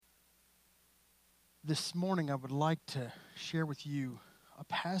This morning, I would like to share with you a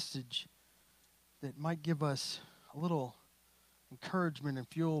passage that might give us a little encouragement and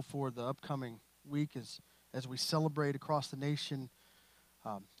fuel for the upcoming week as we celebrate across the nation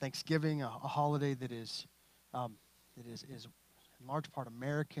Thanksgiving, a holiday that is in large part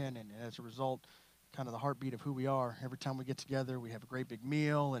American, and as a result, kind of the heartbeat of who we are. Every time we get together, we have a great big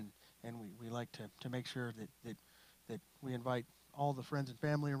meal, and we like to make sure that we invite all the friends and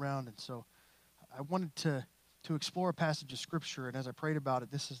family around. And so I wanted to explore a passage of Scripture, and as I prayed about it,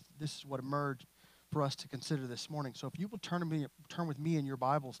 this is what emerged for us to consider this morning. So if you will turn with me in your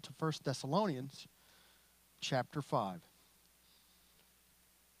Bibles to 1 Thessalonians chapter 5.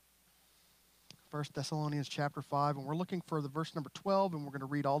 1 Thessalonians chapter 5, and we're looking for the verse number 12, and we're going to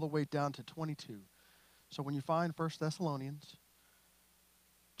read all the way down to 22. So when you find 1 Thessalonians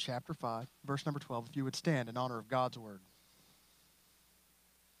chapter 5, verse number 12, if you would stand in honor of God's word.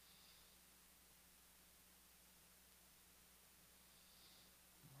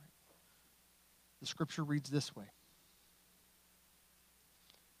 The scripture reads this way.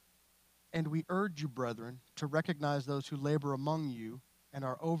 And we urge you, brethren, to recognize those who labor among you and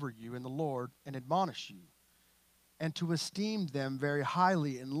are over you in the Lord and admonish you, and to esteem them very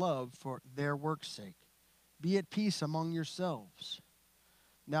highly in love for their work's sake. Be at peace among yourselves.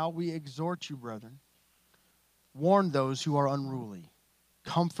 Now we exhort you, brethren, warn those who are unruly,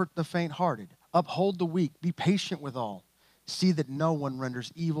 comfort the faint-hearted, uphold the weak, be patient with all. See that no one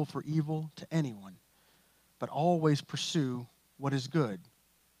renders evil for evil to anyone, but always pursue what is good,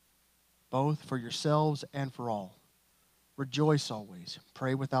 both for yourselves and for all. Rejoice always,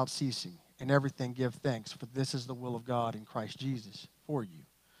 pray without ceasing, in everything give thanks, for this is the will of God in Christ Jesus for you.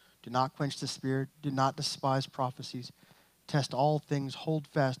 Do not quench the spirit, do not despise prophecies, test all things, hold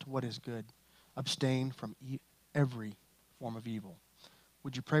fast to what is good, abstain from every form of evil.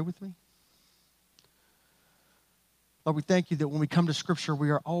 Would you pray with me? Lord, we thank you that when we come to Scripture, we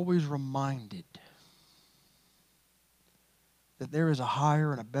are always reminded that there is a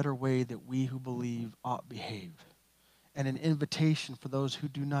higher and a better way that we who believe ought behave, and an invitation for those who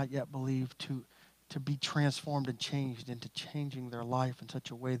do not yet believe to be transformed and changed into changing their life in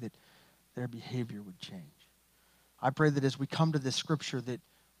such a way that their behavior would change. I pray that as we come to this Scripture that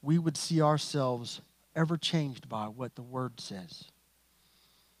we would see ourselves ever changed by what the Word says.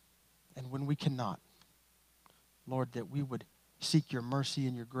 And when we cannot, Lord, that we would seek your mercy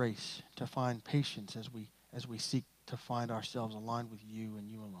and your grace to find patience as we seek to find ourselves aligned with you and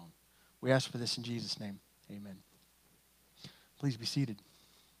you alone. We ask for this in Jesus' name. Amen. Please be seated.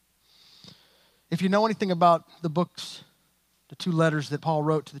 If you know anything about the books, the two letters that Paul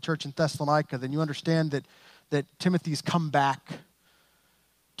wrote to the church in Thessalonica, then you understand that Timothy's come back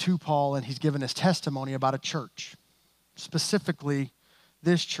to Paul and he's given his testimony about a church, specifically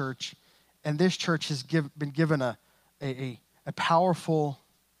this church. And this church has been given a powerful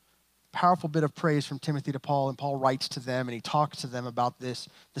bit of praise from Timothy to Paul, and Paul writes to them and he talks to them about the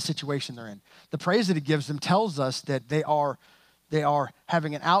situation they're in. The praise that he gives them tells us that they are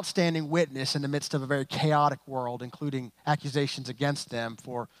having an outstanding witness in the midst of a very chaotic world, including accusations against them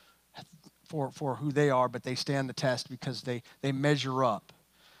for who they are, but they stand the test because they measure up.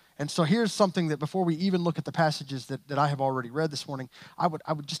 And so here's something that before we even look at the passages that I have already read this morning, I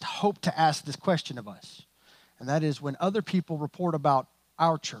would just hope to ask this question of us. And that is, when other people report about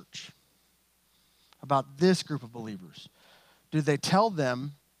our church, about this group of believers, do they tell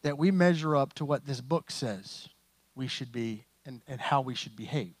them that we measure up to what this book says we should be and how we should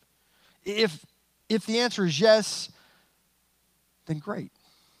behave? If the answer is yes, then great.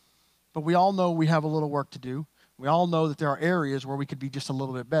 But we all know we have a little work to do. We all know that there are areas where we could be just a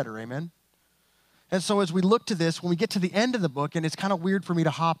little bit better, amen? And so as we look to this, when we get to the end of the book, and it's kind of weird for me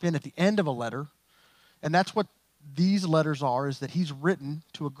to hop in at the end of a letter, and that's what these letters are, is that he's written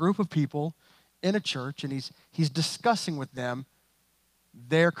to a group of people in a church, and he's discussing with them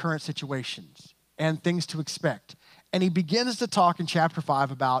their current situations and things to expect. And he begins to talk in chapter 5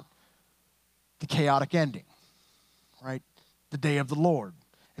 about the chaotic ending, right? The day of the Lord.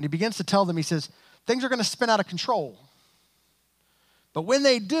 And he begins to tell them, he says, things are going to spin out of control. But when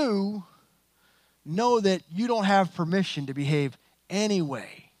they do, know that you don't have permission to behave any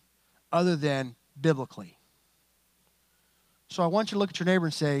way other than biblically. So I want you to look at your neighbor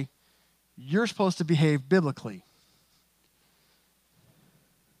and say, you're supposed to behave biblically.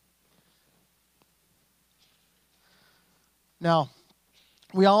 Now,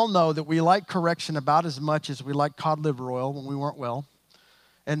 we all know that we like correction about as much as we like cod liver oil when we weren't well.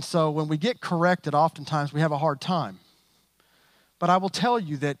 And so when we get corrected, oftentimes we have a hard time. But I will tell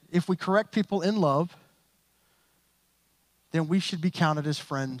you that if we correct people in love, then we should be counted as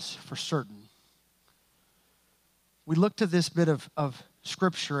friends for certain. we look to this bit of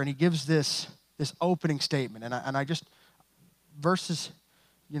scripture, and he gives this opening statement. And I just, verses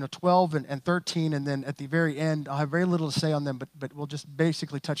 12 and 13, and then at the very end, I'll have very little to say on them, but we'll just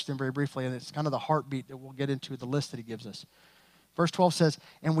basically touch them very briefly, and it's kind of the heartbeat that we'll get into the list that he gives us. Verse 12 says,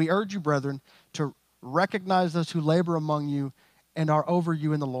 "And we urge you, brethren, to recognize those who labor among you and are over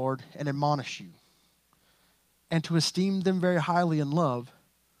you in the Lord and admonish you, and to esteem them very highly in love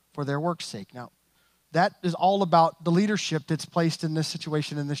for their work's sake." Now, that is all about the leadership that's placed in this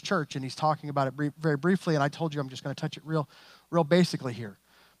situation in this church, and he's talking about it very briefly, and I told you I'm just going to touch it real basically here.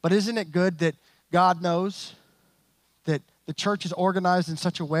 But isn't it good that God knows that the church is organized in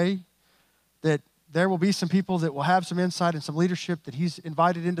such a way that there will be some people that will have some insight and some leadership that he's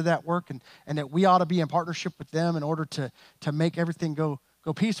invited into that work, and that we ought to be in partnership with them in order to make everything go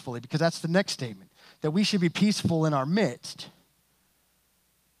peacefully, because that's the next statement, that we should be peaceful in our midst.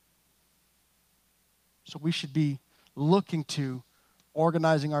 So we should be looking to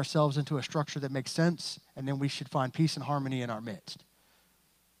organizing ourselves into a structure that makes sense, and then we should find peace and harmony in our midst.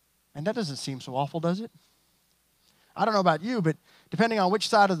 And that doesn't seem so awful, does it? I don't know about you, but depending on which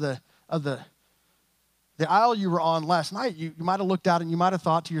side of the aisle you were on last night, you might have looked out and you might have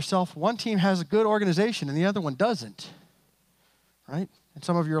thought to yourself, one team has a good organization and the other one doesn't, right? And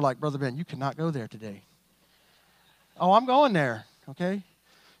some of you are like, "Brother Ben, you cannot go there today." Oh, I'm going there, okay?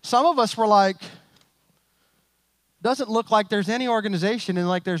 Some of us were like, doesn't look like there's any organization, and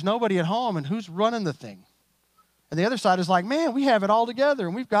like there's nobody at home, and who's running the thing? And the other side is like, man, we have it all together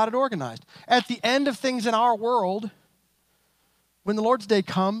and we've got it organized. At the end of things in our world, when the Lord's Day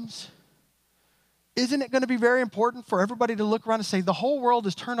comes, isn't it going to be very important for everybody to look around and say, the whole world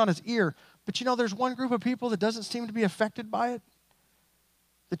is turned on its ear, but there's one group of people that doesn't seem to be affected by it?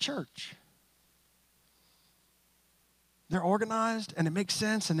 The church. They're organized and it makes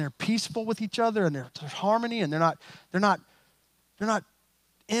sense, and they're peaceful with each other, and there's harmony, and they're not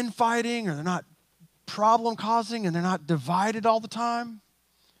infighting, or they're not problem causing, and they're not divided all the time.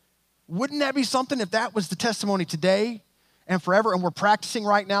 Wouldn't that be something if that was the testimony today and forever, and we're practicing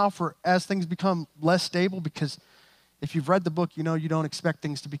right now for as things become less stable? Because if you've read the book, you don't expect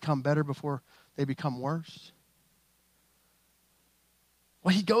things to become better before they become worse.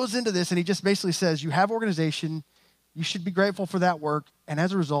 Well, he goes into this and he just basically says, you have organization, you should be grateful for that work, and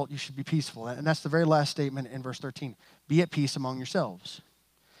as a result, you should be peaceful. And that's the very last statement in verse 13. Be at peace among yourselves.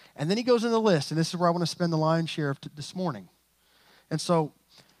 And then he goes into the list, and this is where I want to spend the lion's share of this morning. And so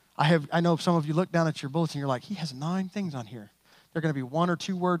I know some of you look down at your bulletin, you're like, he has 9 things on here. They're going to be 1 or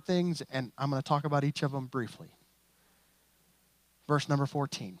 2 word things, and I'm going to talk about each of them briefly. Verse number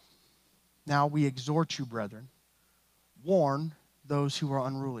 14. Now we exhort you, brethren, warn those who are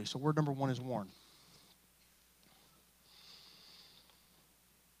unruly. So word number 1 is warn.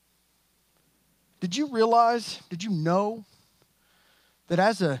 Did you know that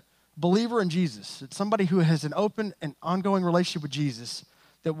as a believer in Jesus, that somebody who has an open and ongoing relationship with Jesus,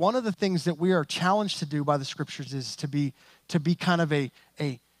 that one of the things that we are challenged to do by the scriptures is to be kind of a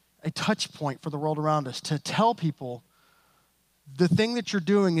touch point for the world around us, to tell people the thing that you're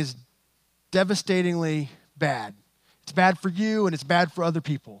doing is devastatingly bad. It's bad for you and it's bad for other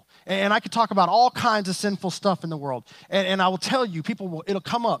people. And I could talk about all kinds of sinful stuff in the world. And I will tell you, it'll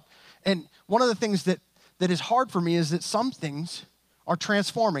come up. And one of the things that is hard for me is that some things are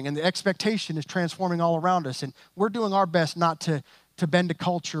transforming, and the expectation is transforming all around us. And we're doing our best not to bend to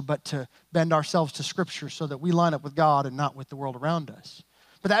culture, but to bend ourselves to Scripture so that we line up with God and not with the world around us.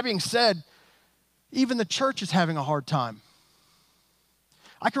 But that being said, even the church is having a hard time.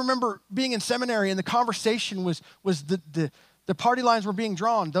 I can remember being in seminary, and the conversation was the party lines were being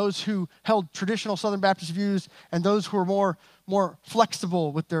drawn, those who held traditional Southern Baptist views and those who were more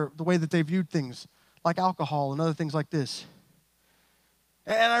flexible with the way that they viewed things, like alcohol and other things like this.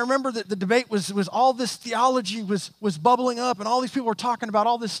 And I remember that the debate was all this theology was bubbling up, and all these people were talking about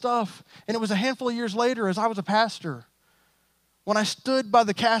all this stuff. And it was a handful of years later, as I was a pastor, when I stood by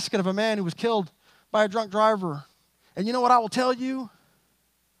the casket of a man who was killed by a drunk driver. And you know what I will tell you?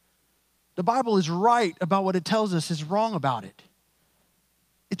 The Bible is right about what it tells us is wrong about it.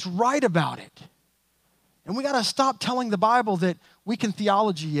 It's right about it. And we got to stop telling the Bible that we can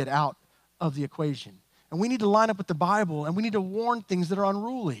theology it out of the equation. And we need to line up with the Bible, and we need to warn things that are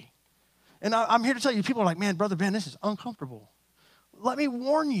unruly. And I'm here to tell you, people are like, man, Brother Ben, this is uncomfortable. Let me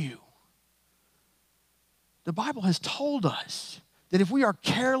warn you. The Bible has told us that if we are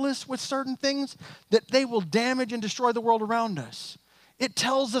careless with certain things, that they will damage and destroy the world around us. It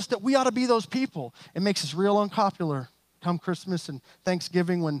tells us that we ought to be those people. It makes us real unpopular come Christmas and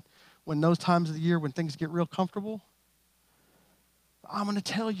Thanksgiving when those times of the year when things get real comfortable. I'm going to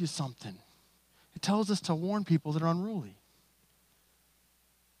tell you something. It tells us to warn people that are unruly.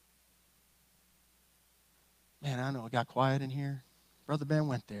 Man, I know it got quiet in here. Brother Ben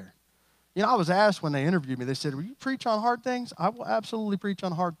went there. You know, I was asked when they interviewed me, they said, will you preach on hard things? I will absolutely preach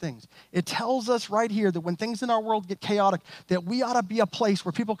on hard things. It tells us right here that when things in our world get chaotic, that we ought to be a place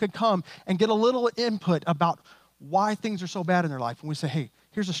where people could come and get a little input about why things are so bad in their life. And we say, hey,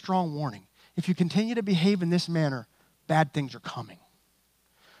 here's a strong warning. If you continue to behave in this manner, bad things are coming.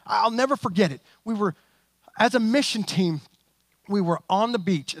 I'll never forget it. We were, as a mission team, we were on the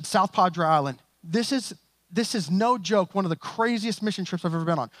beach at South Padre Island. This is no joke, one of the craziest mission trips I've ever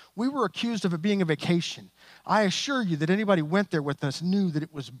been on. We were accused of it being a vacation. I assure you that anybody went there with us knew that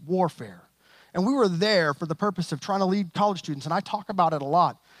it was warfare. And we were there for the purpose of trying to lead college students, and I talk about it a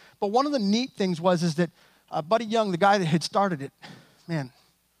lot. But one of the neat things is that Buddy Young, the guy that had started it, man,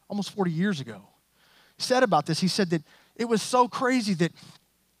 almost 40 years ago, said about this. He said that it was so crazy that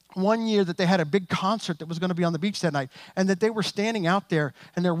one year that they had a big concert that was going to be on the beach that night, and that they were standing out there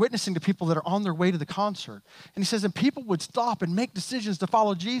and they're witnessing to people that are on their way to the concert. And he says, and people would stop and make decisions to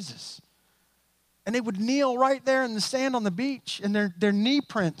follow Jesus. And they would kneel right there in the sand on the beach, and their knee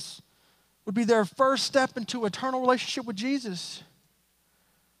prints would be their first step into eternal relationship with Jesus.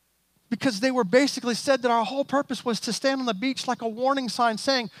 Because they were basically said that our whole purpose was to stand on the beach like a warning sign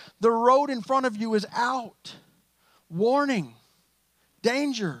saying, the road in front of you is out. Warning.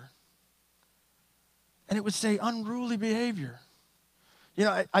 Danger. And it would say unruly behavior. You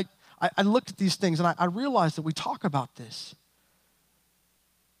know, I looked at these things and I realized that we talk about this.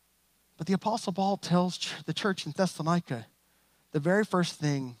 But the Apostle Paul tells the church in Thessalonica the very first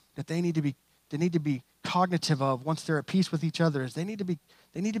thing that they need to be cognitive of once they're at peace with each other is they need to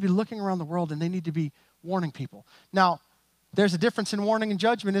be looking around the world and they need to be warning people. Now, there's a difference in warning and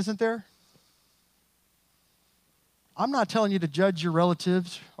judgment, isn't there? I'm not telling you to judge your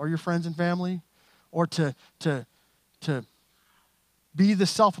relatives or your friends and family or to be the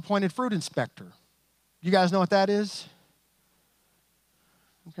self-appointed fruit inspector. You guys know what that is?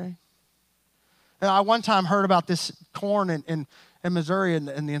 Okay. And I one time heard about this corn in Missouri, and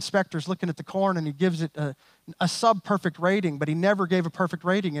the inspector's looking at the corn, and he gives it a sub-perfect rating, but he never gave a perfect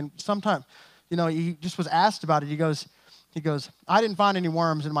rating. And sometime, you know, he just was asked about it. He goes, I didn't find any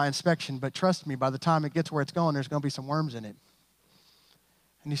worms in my inspection, but trust me, by the time it gets where it's going, there's going to be some worms in it.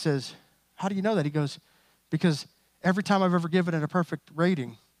 And he says, how do you know that? He goes, because every time I've ever given it a perfect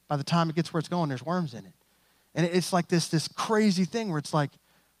rating, by the time it gets where it's going, there's worms in it. And it's like this crazy thing where it's like,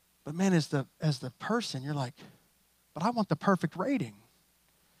 but man, as the person, you're like, but I want the perfect rating.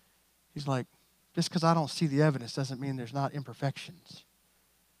 He's like, just because I don't see the evidence doesn't mean there's not imperfections.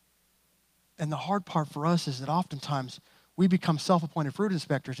 And the hard part for us is that oftentimes we become self-appointed fruit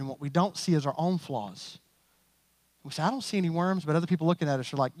inspectors, and what we don't see is our own flaws. We say, I don't see any worms, but other people looking at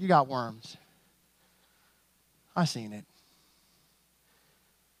us are like, you got worms. I seen it.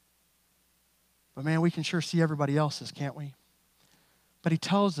 But man, we can sure see everybody else's, can't we? But he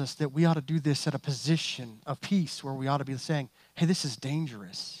tells us that we ought to do this at a position of peace where we ought to be saying, hey, this is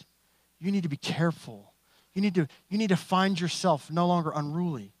dangerous. You need to be careful. You need to find yourself no longer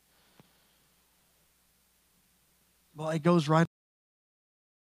unruly. Well, it goes right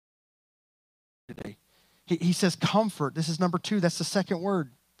today. He says comfort. This is number 2. That's the second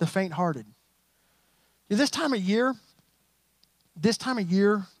word, the faint-hearted. This time of year,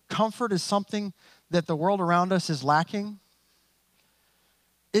 comfort is something that the world around us is lacking.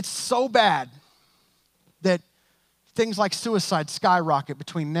 It's so bad that things like suicide skyrocket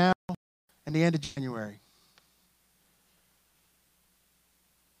between now and the end of January.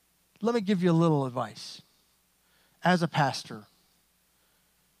 Let me give you a little advice. As a pastor,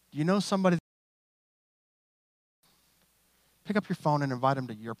 do you know somebody? Pick up your phone and invite them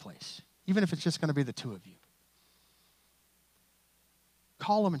to your place, even if it's just going to be the two of you.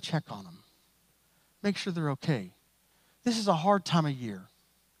 Call them and check on them. Make sure they're okay. This is a hard time of year.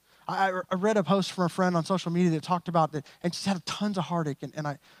 I read a post from a friend on social media that talked about that, and she's had tons of heartache, and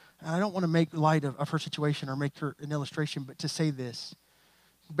I don't want to make light of her situation or make her an illustration, but to say this.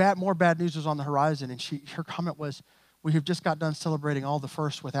 More bad news was on the horizon, and her comment was, we have just got done celebrating all the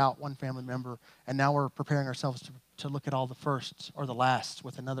firsts without one family member, and now we're preparing ourselves to look at all the firsts or the lasts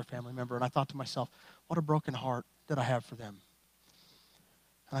with another family member. And I thought to myself, what a broken heart that I have for them.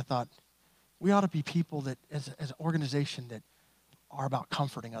 And I thought, we ought to be people that, as an organization, that are about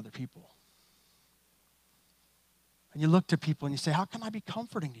comforting other people. And you look to people and you say, how can I be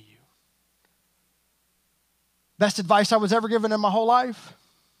comforting to you? Best advice I was ever given in my whole life.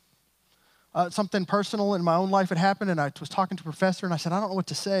 Something personal in my own life had happened, and I was talking to a professor, and I said, I don't know what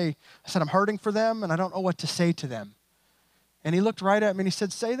to say. I said, I'm hurting for them, and I don't know what to say to them. And he looked right at me, and he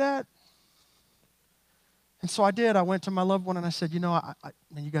said, say that. And so I did. I went to my loved one and I said, man,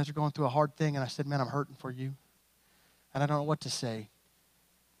 you guys are going through a hard thing. And I said, man, I'm hurting for you. And I don't know what to say.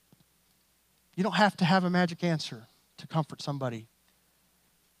 You don't have to have a magic answer to comfort somebody,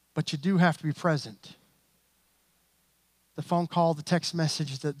 but you do have to be present. The phone call, the text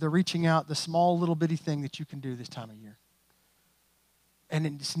message, the reaching out, the small little bitty thing that you can do this time of year. And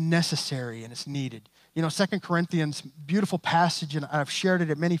it's necessary and it's needed. 2 Corinthians, beautiful passage, and I've shared it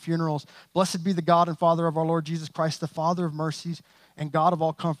at many funerals. Blessed be the God and Father of our Lord Jesus Christ, the Father of mercies and God of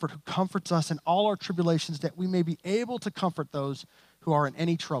all comfort, who comforts us in all our tribulations, that we may be able to comfort those who are in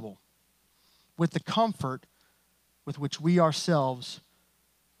any trouble with the comfort with which we ourselves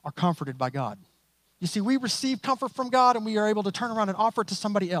are comforted by God. You see, we receive comfort from God and we are able to turn around and offer it to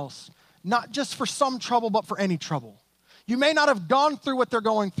somebody else, not just for some trouble, but for any trouble. You may not have gone through what they're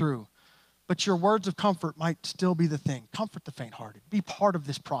going through, but your words of comfort might still be the thing. Comfort the faint-hearted. Be part of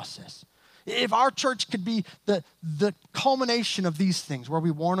this process. If our church could be the culmination of these things, where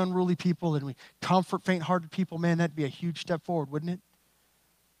we warn unruly people and we comfort faint-hearted people, man, that'd be a huge step forward, wouldn't it?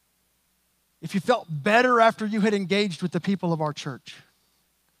 If you felt better after you had engaged with the people of our church,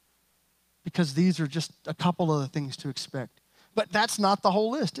 because these are just a couple of the things to expect. But that's not the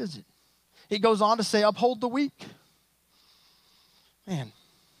whole list, is it? It goes on to say, uphold the weak. Man,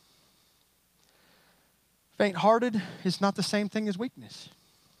 faint-hearted is not the same thing as weakness,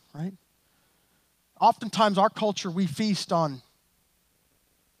 right? Oftentimes, our culture, we feast on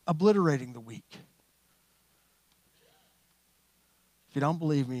obliterating the weak. If you don't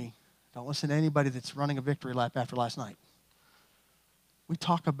believe me, don't listen to anybody that's running a victory lap after last night. We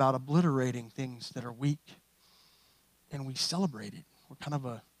talk about obliterating things that are weak, and we celebrate it. We're kind of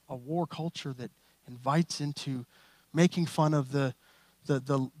a war culture that invites into making fun of the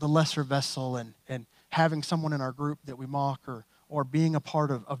lesser vessel and having someone in our group that we mock or being a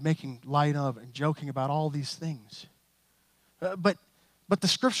part of making light of and joking about all these things. But the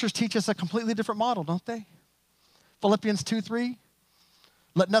scriptures teach us a completely different model, don't they? Philippians 2:3,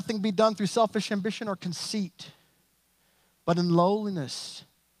 let nothing be done through selfish ambition or conceit, but in lowliness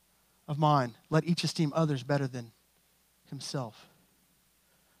of mind, let each esteem others better than himself.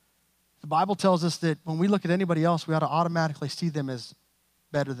 The Bible tells us that when we look at anybody else, we ought to automatically see them as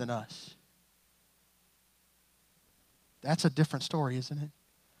better than us. That's a different story, isn't it?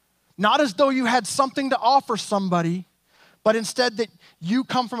 Not as though you had something to offer somebody, but instead that you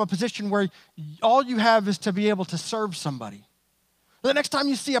come from a position where all you have is to be able to serve somebody. The next time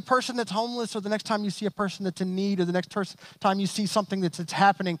you see a person that's homeless, or the next time you see a person that's in need, or the next time you see something that's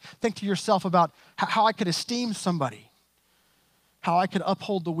happening, think to yourself about how I could esteem somebody, how I could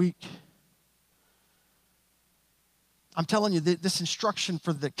uphold the weak. I'm telling you, this instruction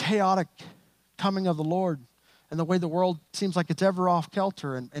for the chaotic coming of the Lord and the way the world seems like it's ever off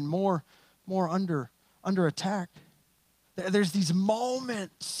kilter and more under attack. There's these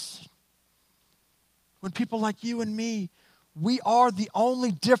moments when people like you and me, we are the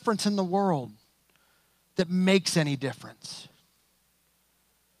only difference in the world that makes any difference.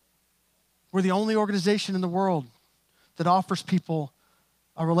 We're the only organization in the world that offers people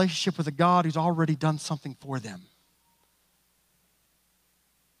a relationship with a God who's already done something for them.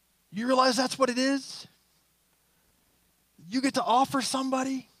 You realize that's what it is? You get to offer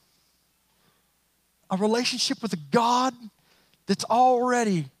somebody a relationship with a God that's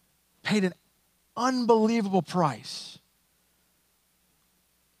already paid an unbelievable price.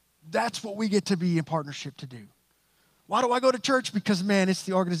 That's what we get to be in partnership to do. Why do I go to church? Because, man, it's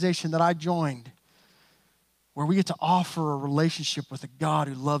the organization that I joined where we get to offer a relationship with a God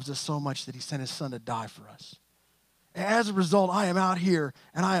who loves us so much that he sent his son to die for us. As a result, I am out here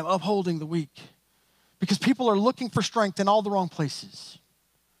and I am upholding the weak because people are looking for strength in all the wrong places.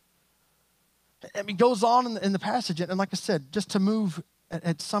 And it goes on in the passage, and like I said, just to move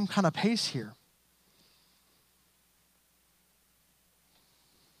at some kind of pace here.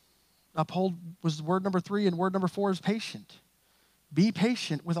 Uphold was word number 3, and word number 4 is patient. Be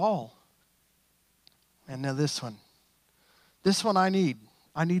patient with all. And now this one. This one I need.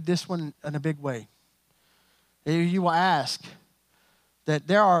 I need this one in a big way. You will ask that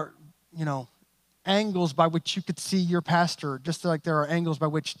there are, angles by which you could see your pastor, just like there are angles by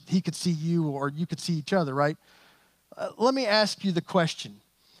which he could see you or you could see each other, right? Let me ask you the question.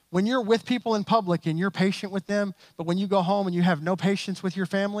 When you're with people in public and you're patient with them, but when you go home and you have no patience with your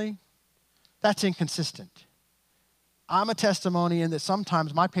family, that's inconsistent. I'm a testimony in that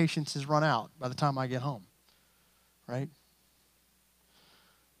sometimes my patience is run out by the time I get home, right?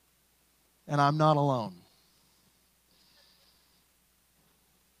 And I'm not alone.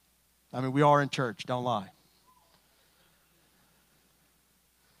 I mean, we are in church, don't lie.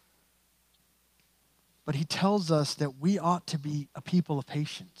 but he tells us that we ought to be a people of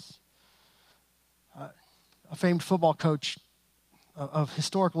patience. A famed football coach of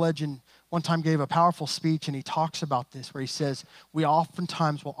historic legend one time gave a powerful speech, and he talks about this, where he says, we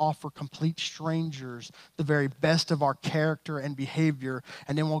oftentimes will offer complete strangers the very best of our character and behavior,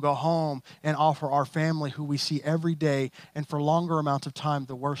 and then we'll go home and offer our family, who we see every day and for longer amounts of time,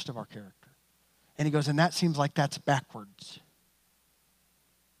 the worst of our character. And he goes, and that seems like that's backwards.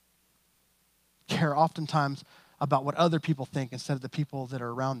 Care oftentimes about what other people think instead of the people that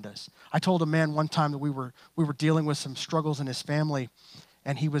are around us. I told a man one time that we were dealing with some struggles in his family,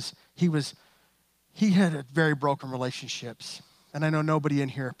 and he had very broken relationships. And I know nobody in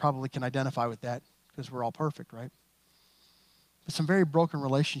here probably can identify with that because we're all perfect, right? But some very broken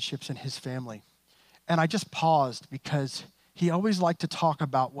relationships in his family. And I just paused because he always liked to talk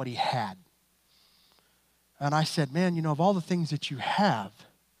about what he had. And I said, man, of all the things that you have,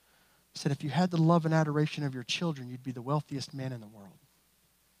 I said, if you had the love and adoration of your children, you'd be the wealthiest man in the world.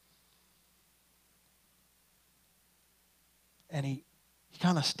 And he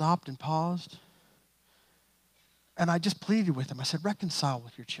kind of stopped and paused. And I just pleaded with him. I said, reconcile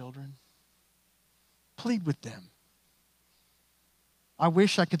with your children. Plead with them. I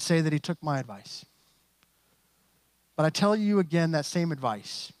wish I could say that he took my advice. But I tell you again that same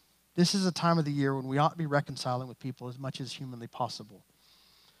advice. This is a time of the year when we ought to be reconciling with people as much as humanly possible.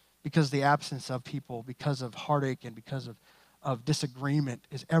 Because the absence of people, because of heartache and because of disagreement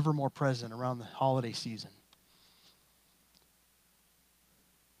is ever more present around the holiday season.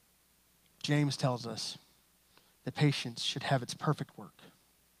 James tells us that patience should have its perfect work,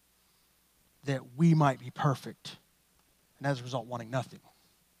 that we might be perfect, and as a result, wanting nothing.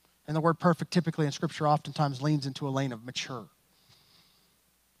 And the word perfect typically in Scripture oftentimes leans into a lane of mature,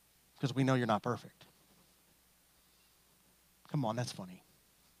 because we know you're not perfect. Come on, that's funny.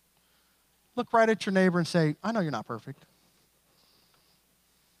 Look right at your neighbor and say, I know you're not perfect.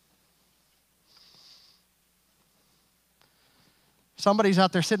 Somebody's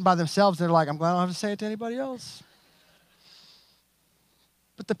out there sitting by themselves, they're like, I'm glad I don't have to say it to anybody else.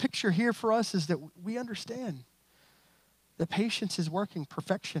 But the picture here for us is that we understand that patience is working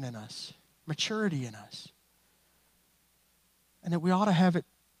perfection in us, maturity in us. And that we ought to have it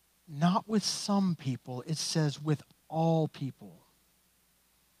not with some people, it says with all people.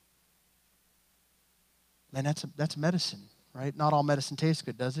 And that's medicine, right? Not all medicine tastes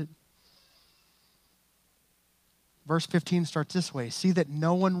good, does it? Verse 15 starts this way. See that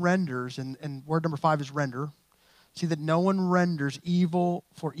no one renders, and word number 5 is render. See that no one renders evil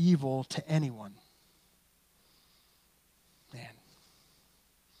for evil to anyone. Man.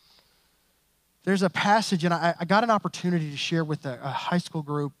 There's a passage, and I got an opportunity to share with a high school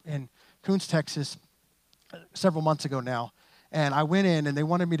group in Coons, Texas, several months ago now. And I went in, and they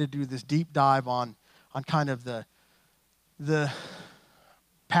wanted me to do this deep dive on kind of the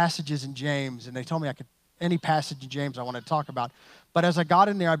passages in James, and they told me I could any passage in James I wanted to talk about. But as I got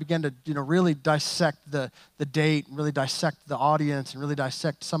in there, I began to really dissect the date, and really dissect the audience, and really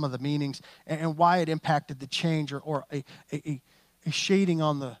dissect some of the meanings and why it impacted the change or a shading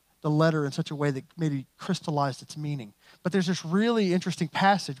on the letter in such a way that maybe crystallized its meaning. But there's this really interesting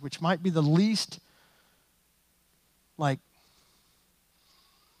passage which might be the least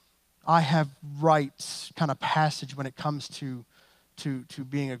I have rights kind of passage when it comes to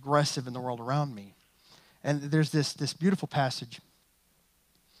being aggressive in the world around me. And there's this beautiful passage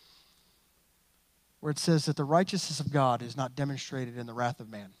where it says that the righteousness of God is not demonstrated in the wrath of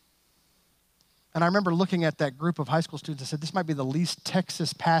man. And I remember looking at that group of high school students and said, this might be the least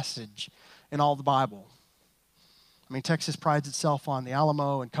Texas passage in all the Bible. I mean, Texas prides itself on the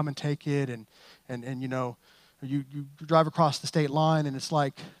Alamo and come and take it, and you drive across the state line and it's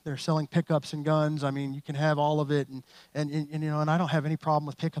like they're selling pickups and guns. I mean, you can have all of it, and I don't have any problem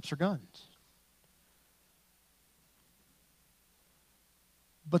with pickups or guns.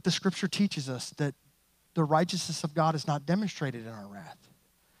 But the Scripture teaches us that the righteousness of God is not demonstrated in our wrath.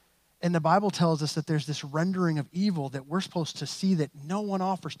 And the Bible tells us that there's this rendering of evil that we're supposed to see that no one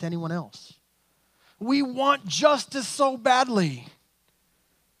offers to anyone else. We want justice so badly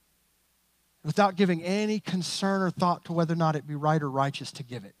without giving any concern or thought to whether or not it be right or righteous to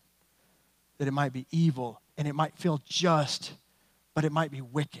give it. That it might be evil and it might feel just, but it might be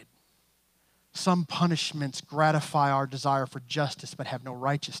wicked. Some punishments gratify our desire for justice but have no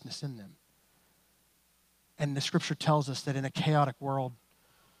righteousness in them. And the Scripture tells us that in a chaotic world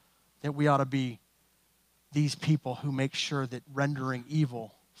that we ought to be these people who make sure that rendering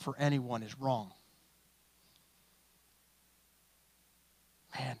evil for anyone is wrong.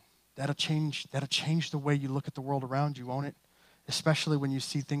 Man, that'll change the way you look at the world around you, won't it? Especially when you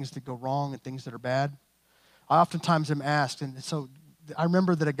see things that go wrong and things that are bad. I oftentimes am asked, and so I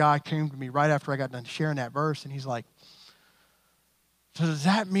remember that a guy came to me right after I got done sharing that verse, and he's like, so does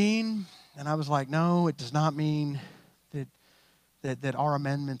that mean? And I was like, no, it does not mean that our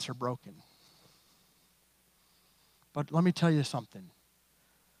amendments are broken. But let me tell you something.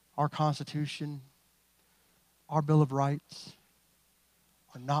 Our Constitution, our Bill of Rights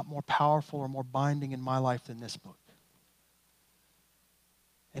are not more powerful or more binding in my life than this book.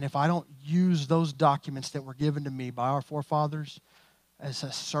 And if I don't use those documents that were given to me by our forefathers as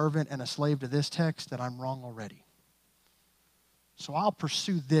a servant and a slave to this text, then I'm wrong already. So I'll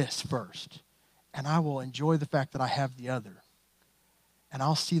pursue this first, and I will enjoy the fact that I have the other. And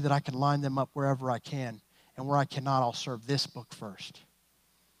I'll see that I can line them up wherever I can, and where I cannot, I'll serve this book first.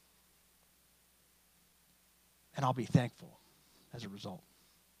 And I'll be thankful as a result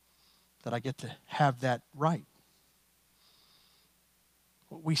that I get to have that right.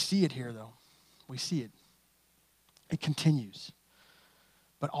 We see it here, though. We see it. It continues.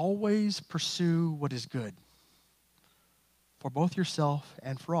 But always pursue what is good for both yourself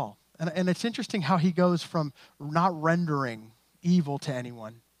and for all. And it's interesting how he goes from not rendering evil to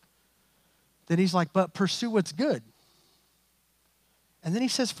anyone. Then he's like, but pursue what's good. And then he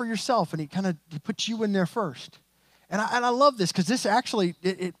says for yourself, and he puts you in there first. And I love this because this actually,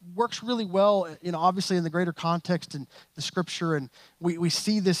 it works really well, obviously in the greater context and the scripture, and we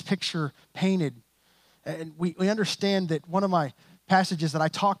see this picture painted. And we understand that one of my passages that I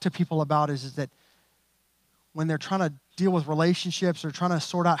talk to people about is that when they're trying to deal with relationships or trying to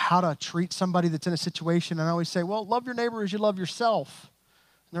sort out how to treat somebody that's in a situation, and I always say, well, love your neighbor as you love yourself.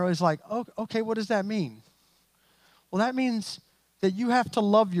 And they're always like, oh, okay, what does that mean? Well, that means that you have to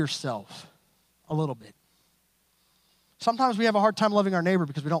love yourself a little bit. Sometimes we have a hard time loving our neighbor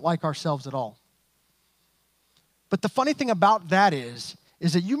because we don't like ourselves at all. But the funny thing about that is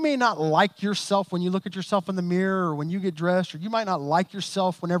that you may not like yourself when you look at yourself in the mirror or when you get dressed, or you might not like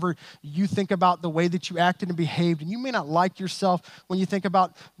yourself whenever you think about the way that you acted and behaved, and you may not like yourself when you think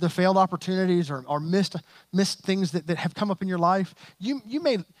about the failed opportunities or missed things that have come up in your life. You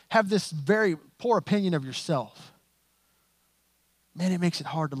may have this very poor opinion of yourself. Man, it makes it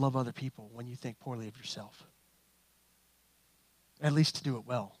hard to love other people when you think poorly of yourself. At least to do it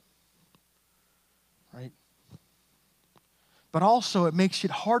well, right? But also it makes it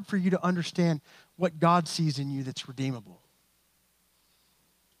hard for you to understand what God sees in you that's redeemable.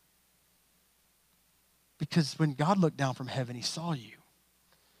 Because when God looked down from heaven, he saw you,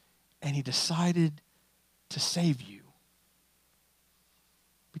 and he decided to save you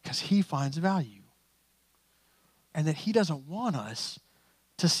because he finds value. And that he doesn't want us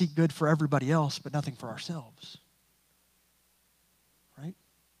to seek good for everybody else, but nothing for ourselves.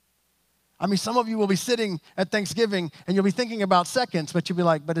 I mean, some of you will be sitting at Thanksgiving and you'll be thinking about seconds, but you'll be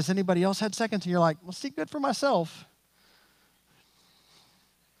like, but has anybody else had seconds? And you're like, well, see, good for myself.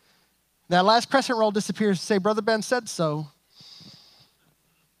 That last crescent roll disappears to say, Brother Ben said so.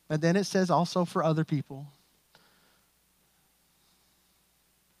 But then it says also for other people.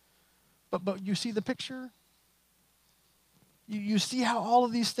 But you see the picture? You see how all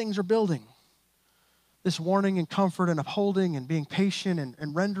of these things are building. This warning and comfort and upholding and being patient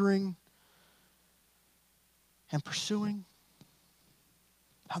and rendering and pursuing,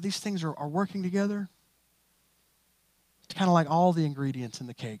 how these things are working together. It's kind of like all the ingredients in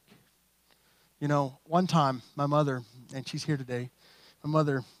the cake. One time, my mother, and she's here today, my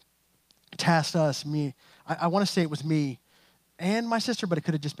mother tasked us, I want to say it was me and my sister, but it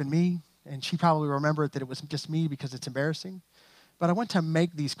could have just been me, and she probably remembered that it was just me because it's embarrassing. But I went to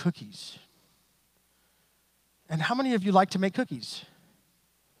make these cookies. And how many of you like to make cookies?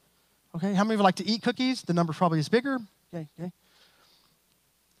 Okay, how many of you like to eat cookies? The number probably is bigger. Okay.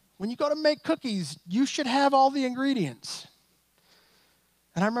 When you go to make cookies, you should have all the ingredients.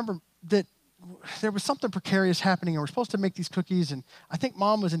 And I remember that there was something precarious happening, and we're supposed to make these cookies, and I think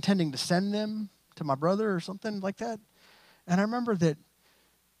Mom was intending to send them to my brother or something like that. And I remember that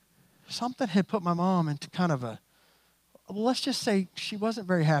something had put my mom into kind of let's just say she wasn't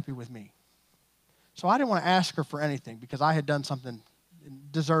very happy with me. So I didn't want to ask her for anything because I had done something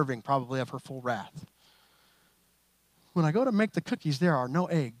deserving probably of her full wrath. When I go to make the cookies, there are no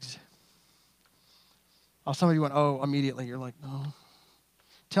eggs. Oh, some of you went, oh, immediately. You're like, no.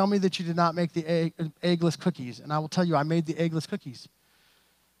 Tell me that you did not make the eggless cookies, and I will tell you I made the eggless cookies.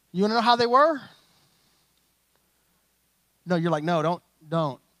 You want to know how they were? No, you're like, no,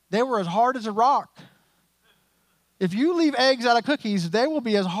 don't. They were as hard as a rock. If you leave eggs out of cookies, they will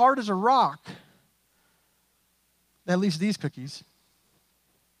be as hard as a rock. At least these cookies.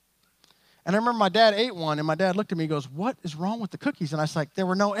 And I remember my dad ate one, and my dad looked at me and goes, "What is wrong with the cookies?" And I was like, "There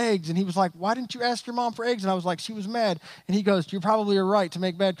were no eggs." And he was like, "Why didn't you ask your mom for eggs?" And I was like, "She was mad." And he goes, "You probably are right to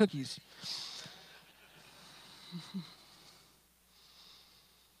make bad cookies."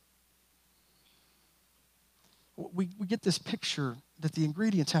 We get this picture that the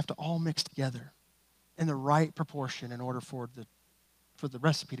ingredients have to all mix together in the right proportion in order for the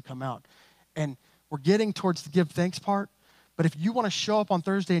recipe to come out. And we're getting towards the give thanks part. But if you want to show up on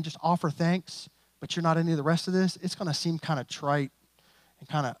Thursday and just offer thanks, but you're not any of the rest of this, it's going to seem kind of trite and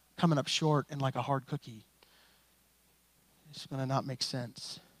kind of coming up short and like a hard cookie. It's going to not make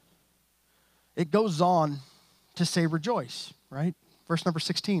sense. It goes on to say rejoice, right? Verse number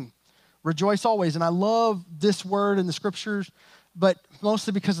 16. Rejoice always. And I love this word in the scriptures, but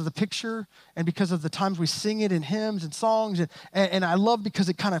mostly because of the picture and because of the times we sing it in hymns and songs. And I love because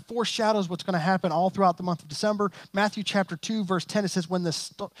it kind of foreshadows what's going to happen all throughout the month of December. Matthew chapter 2, verse 10, it says, when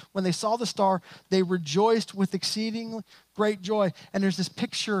they saw the star, they rejoiced with exceeding great joy. And there's this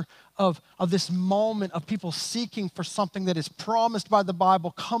picture of this moment of people seeking for something that is promised by the Bible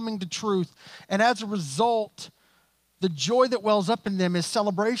coming to truth. And as a result, the joy that wells up in them is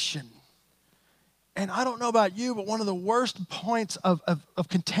celebration. And I don't know about you, but one of the worst points of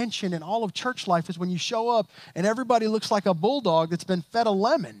contention in all of church life is when you show up and everybody looks like a bulldog that's been fed a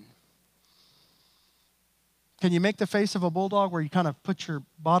lemon. Can you make the face of a bulldog where you kind of put your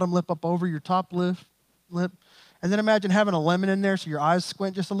bottom lip up over your top lip? And then imagine having a lemon in there so your eyes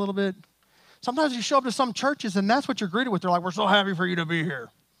squint just a little bit. Sometimes you show up to some churches and that's what you're greeted with. They're like, "We're so happy for you to be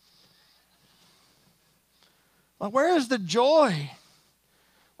here." Like, where is the joy?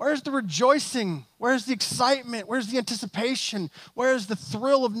 Where's the rejoicing? Where's the excitement? Where's the anticipation? Where's the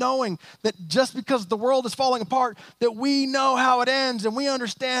thrill of knowing that just because the world is falling apart, that we know how it ends and we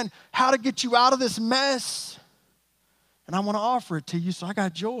understand how to get you out of this mess? And I want to offer it to you, so I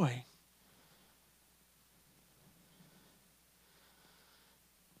got joy.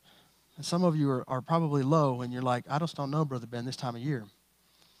 And some of you are probably low and you're like, "I just don't know, Brother Ben, this time of year."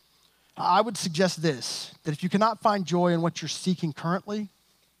 I would suggest this, that if you cannot find joy in what you're seeking currently,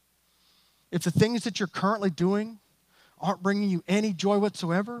 if the things that you're currently doing aren't bringing you any joy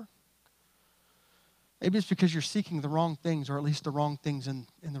whatsoever, maybe it's because you're seeking the wrong things, or at least the wrong things in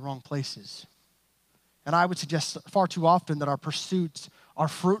the wrong places. And I would suggest far too often that our pursuits are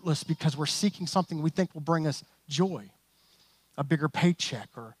fruitless because we're seeking something we think will bring us joy, a bigger paycheck,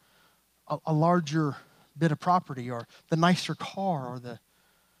 or a larger bit of property, or the nicer car, or the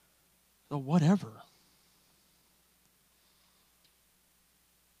whatever.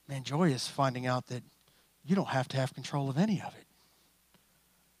 Man, joy is finding out that you don't have to have control of any of it.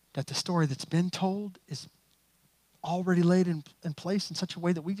 That the story that's been told is already laid in place in such a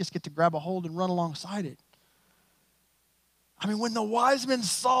way that we just get to grab a hold and run alongside it. I mean, when the wise men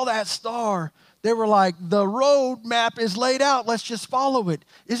saw that star, they were like, "The road map is laid out. Let's just follow it."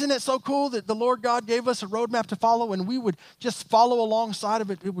 Isn't it so cool that the Lord God gave us a road map to follow and we would just follow alongside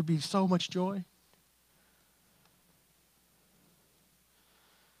of it? It would be so much joy.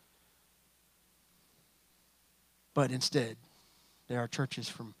 But instead, there are churches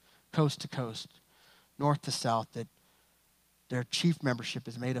from coast to coast, north to south, that their chief membership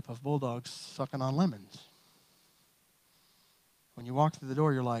is made up of bulldogs sucking on lemons. When you walk through the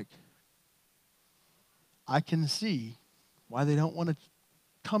door, you're like, I can see why they don't want to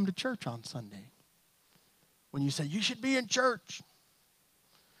come to church on Sunday. When you say, "You should be in church."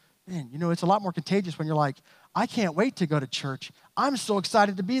 Man, you know, it's a lot more contagious when you're like, "I can't wait to go to church. I'm so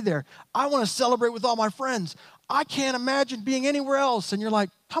excited to be there. I want to celebrate with all my friends. I can't imagine being anywhere else." And you're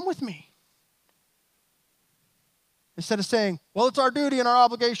like, "Come with me." Instead of saying, "Well, it's our duty and our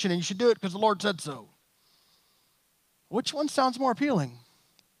obligation and you should do it because the Lord said so." Which one sounds more appealing,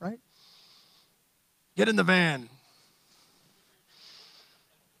 right? Get in the van.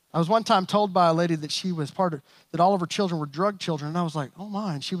 I was one time told by a lady that she was that all of her children were drug children. And I was like, "Oh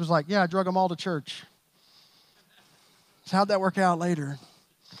my." And she was like, "Yeah, I drug them all to church." So how'd that work out later?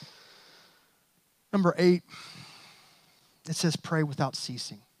 Number 8, it says pray without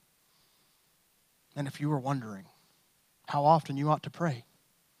ceasing. And if you were wondering how often you ought to pray,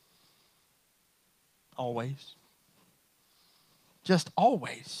 always. Just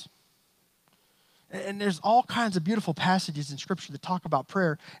always. And there's all kinds of beautiful passages in Scripture that talk about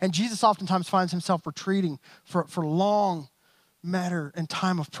prayer. And Jesus oftentimes finds himself retreating for long matter and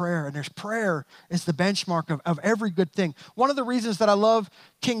time of prayer. And there's prayer is the benchmark of every good thing. One of the reasons that I love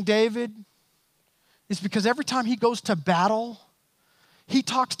King David is because every time he goes to battle, he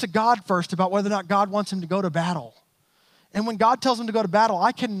talks to God first about whether or not God wants him to go to battle. And when God tells him to go to battle,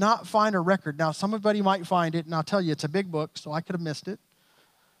 I cannot find a record. Now, somebody might find it, and I'll tell you, it's a big book, so I could have missed it.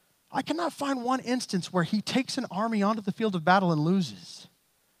 I cannot find one instance where he takes an army onto the field of battle and loses.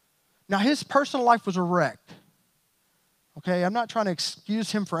 Now, his personal life was a wreck. Okay, I'm not trying to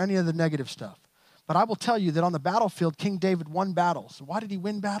excuse him for any of the negative stuff. But I will tell you that on the battlefield, King David won battles. Why did he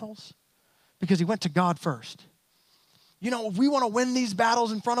win battles? Because he went to God first. You know, if we want to win these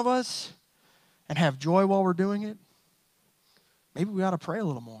battles in front of us and have joy while we're doing it, maybe we ought to pray a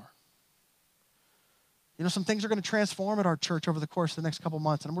little more. You know, some things are going to transform at our church over the course of the next couple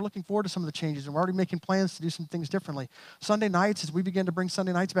months, and we're looking forward to some of the changes, and we're already making plans to do some things differently. Sunday nights, as we begin to bring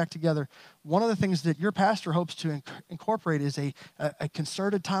Sunday nights back together, one of the things that your pastor hopes to incorporate is a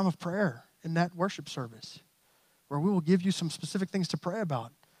concerted time of prayer in that worship service, where we will give you some specific things to pray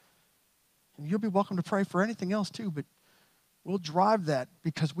about. And you'll be welcome to pray for anything else too, but we'll drive that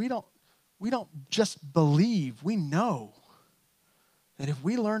because we don't just believe, we know that if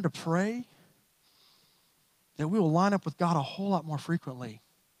we learn to pray, that we will line up with God a whole lot more frequently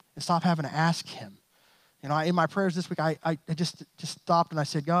and stop having to ask him. You know, in my prayers this week, I just stopped and I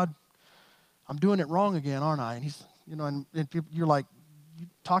said, God, I'm doing it wrong again, aren't I? And he's, you know, and you're like, you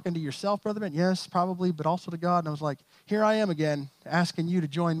talking to yourself, Brother Ben? Yes, probably, but also to God. And I was like, here I am again, asking you to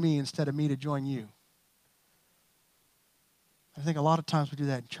join me instead of me to join you. I think a lot of times we do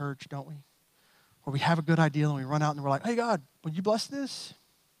that in church, don't we? Where we have a good idea and we run out and we're like, hey, God, would you bless this?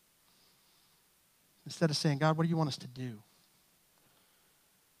 Instead of saying, God, what do you want us to do?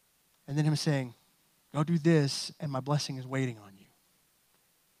 And then him saying, go do this, and my blessing is waiting on you.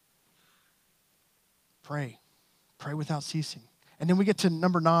 Pray. Pray without ceasing. And then we get to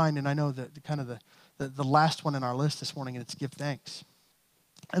number 9, and I know the last one in our list this morning, and it's give thanks.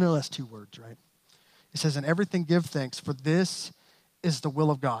 I know that's 2 words, right? It says, in everything give thanks, for this is the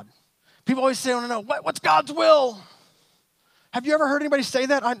will of God. People always say, I want to know, what's God's will? Have you ever heard anybody say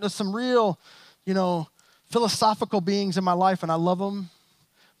that? I know some real, philosophical beings in my life, and I love them.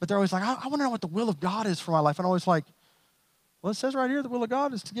 But they're always like, I want to know what the will of God is for my life. And I'm always like, well, it says right here, the will of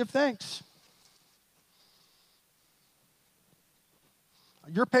God is to give thanks.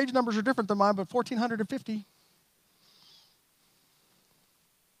 Your page numbers are different than mine, but 1,450.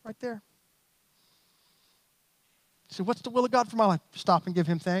 Right there. So what's the will of God for my life? Stop and give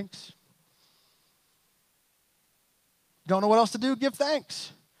him thanks. Don't know what else to do? Give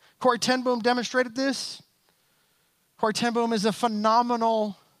thanks. Corrie ten Boom demonstrated this. Corrie ten Boom is a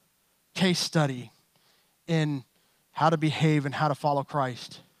phenomenal case study in how to behave and how to follow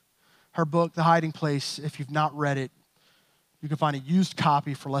Christ. Her book, The Hiding Place, if you've not read it, you can find a used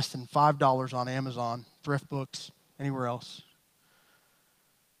copy for less than $5 on Amazon, Thrift Books, anywhere else.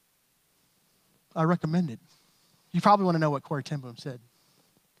 I recommend it. You probably want to know what Corrie ten Boom said.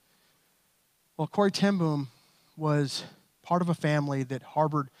 Well, Corrie ten Boom was part of a family that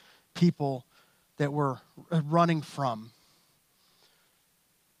harbored people that were running from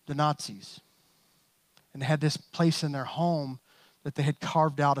the Nazis. And they had this place in their home that they had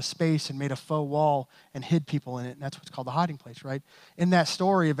carved out a space and made a faux wall and hid people in it, and that's what's called the hiding place, right? In that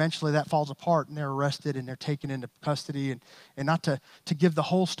story, eventually that falls apart, and they're arrested, and they're taken into custody, and not to give the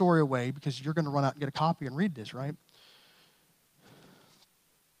whole story away, because you're going to run out and get a copy and read this, right?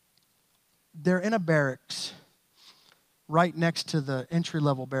 They're in a barracks right next to the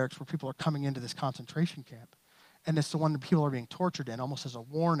entry-level barracks where people are coming into this concentration camp, and it's the one that people are being tortured in, almost as a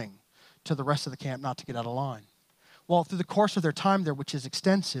warning to the rest of the camp not to get out of line. Well, through the course of their time there, which is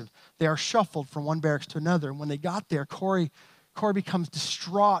extensive, they are shuffled from one barracks to another. And when they got there, Corrie becomes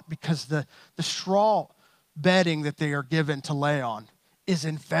distraught because the straw bedding that they are given to lay on is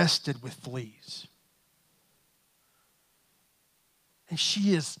infested with fleas. And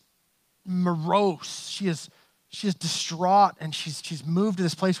she is morose. She is distraught, and she's moved to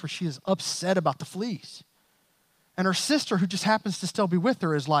this place where she is upset about the fleas. And her sister, who just happens to still be with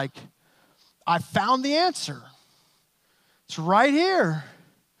her, is like, I found the answer. It's right here.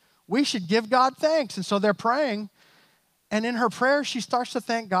 We should give God thanks. And so they're praying. And in her prayer, she starts to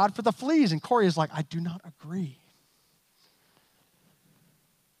thank God for the fleas. And Corrie is like, I do not agree.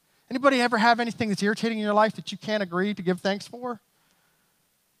 Anybody ever have anything that's irritating in your life that you can't agree to give thanks for?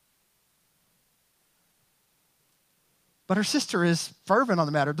 But her sister is fervent on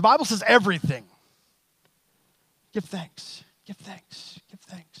the matter. The Bible says everything. Give thanks. Give thanks. Give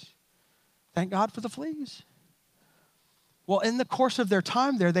thanks. Thank God for the fleas. Well, in the course of their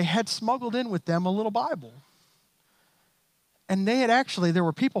time there, they had smuggled in with them a little Bible. And there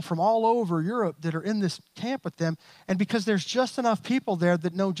were people from all over Europe that are in this camp with them. And because there's just enough people there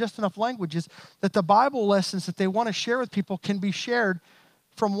that know just enough languages, that the Bible lessons that they want to share with people can be shared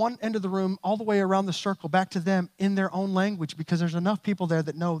from one end of the room all the way around the circle back to them in their own language, because there's enough people there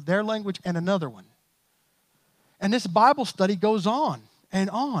that know their language and another one. And this Bible study goes on. and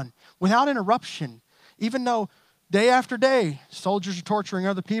on without interruption. Even though day after day, soldiers are torturing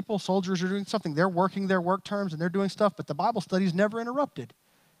other people, soldiers are doing something, they're working their work terms and they're doing stuff, but the Bible study is never interrupted.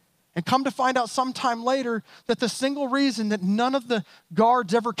 And come to find out sometime later that the single reason that none of the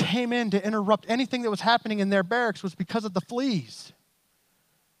guards ever came in to interrupt anything that was happening in their barracks was because of the fleas.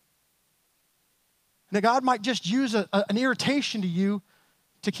 And that God might just use an irritation to you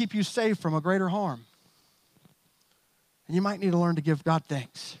to keep you safe from a greater harm. And you might need to learn to give God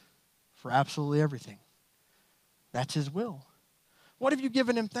thanks for absolutely everything. That's His will. What have you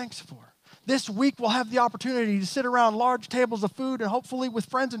given Him thanks for? This week we'll have the opportunity to sit around large tables of food and hopefully with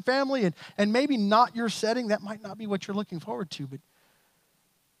friends and family and maybe not your setting. That might not be what you're looking forward to,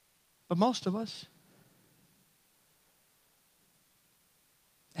 but most of us.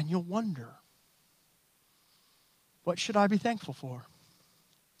 And you'll wonder, what should I be thankful for?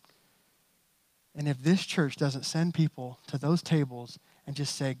 And if this church doesn't send people to those tables and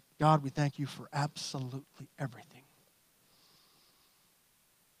just say, God, we thank you for absolutely everything.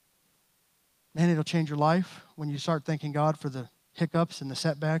 Man, it'll change your life when you start thanking God for the hiccups and the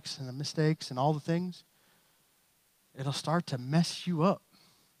setbacks and the mistakes and all the things. It'll start to mess you up.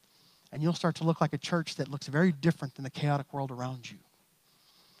 And you'll start to look like a church that looks very different than the chaotic world around you.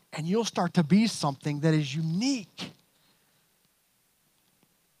 And you'll start to be something that is unique.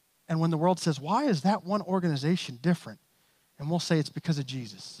 And when the world says, why is that one organization different? And we'll say it's because of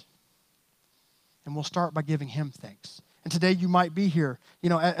Jesus. And we'll start by giving Him thanks. And today you might be here,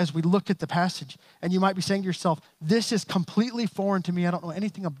 as we look at the passage, and you might be saying to yourself, this is completely foreign to me. I don't know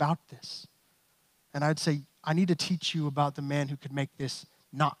anything about this. And I'd say, I need to teach you about the man who could make this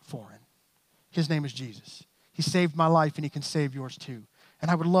not foreign. His name is Jesus. He saved my life and He can save yours too. And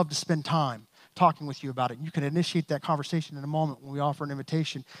I would love to spend time talking with you about it. You can initiate that conversation in a moment when we offer an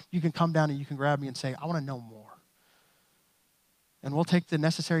invitation. You can come down and you can grab me and say, I want to know more. And we'll take the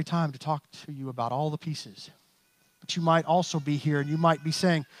necessary time to talk to you about all the pieces. But you might also be here and you might be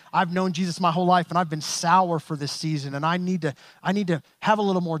saying, I've known Jesus my whole life and I've been sour for this season and I need to have a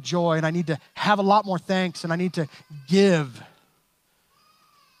little more joy and I need to have a lot more thanks and I need to give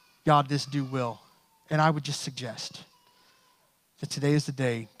God this due will. And I would just suggest that today is the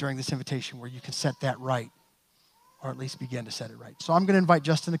day during this invitation where you can set that right, or at least begin to set it right. So I'm going to invite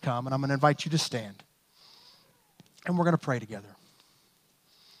Justin to come, and I'm going to invite you to stand. And we're going to pray together.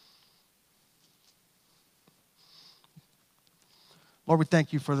 Lord, we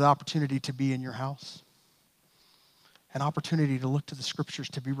thank you for the opportunity to be in your house, an opportunity to look to the scriptures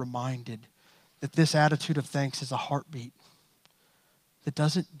to be reminded that this attitude of thanks is a heartbeat that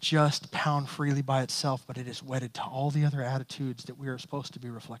doesn't just pound freely by itself, but it is wedded to all the other attitudes that we are supposed to be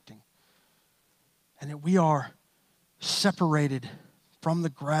reflecting. And that we are separated from the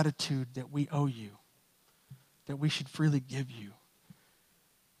gratitude that we owe you, that we should freely give you,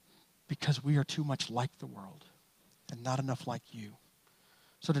 because we are too much like the world and not enough like you.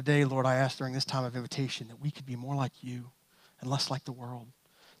 So today, Lord, I ask during this time of invitation that we could be more like you and less like the world,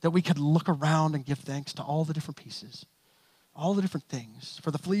 that we could look around and give thanks to all the different pieces, all the different things,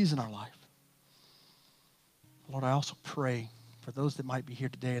 for the fleas in our life. Lord, I also pray for those that might be here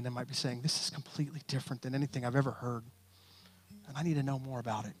today and they might be saying, this is completely different than anything I've ever heard, and I need to know more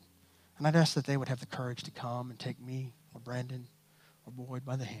about it. And I'd ask that they would have the courage to come and take me or Brandon or Boyd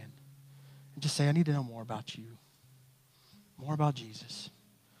by the hand and just say, I need to know more about you, more about Jesus.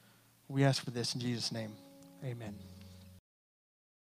 We ask for this in Jesus' name. Amen.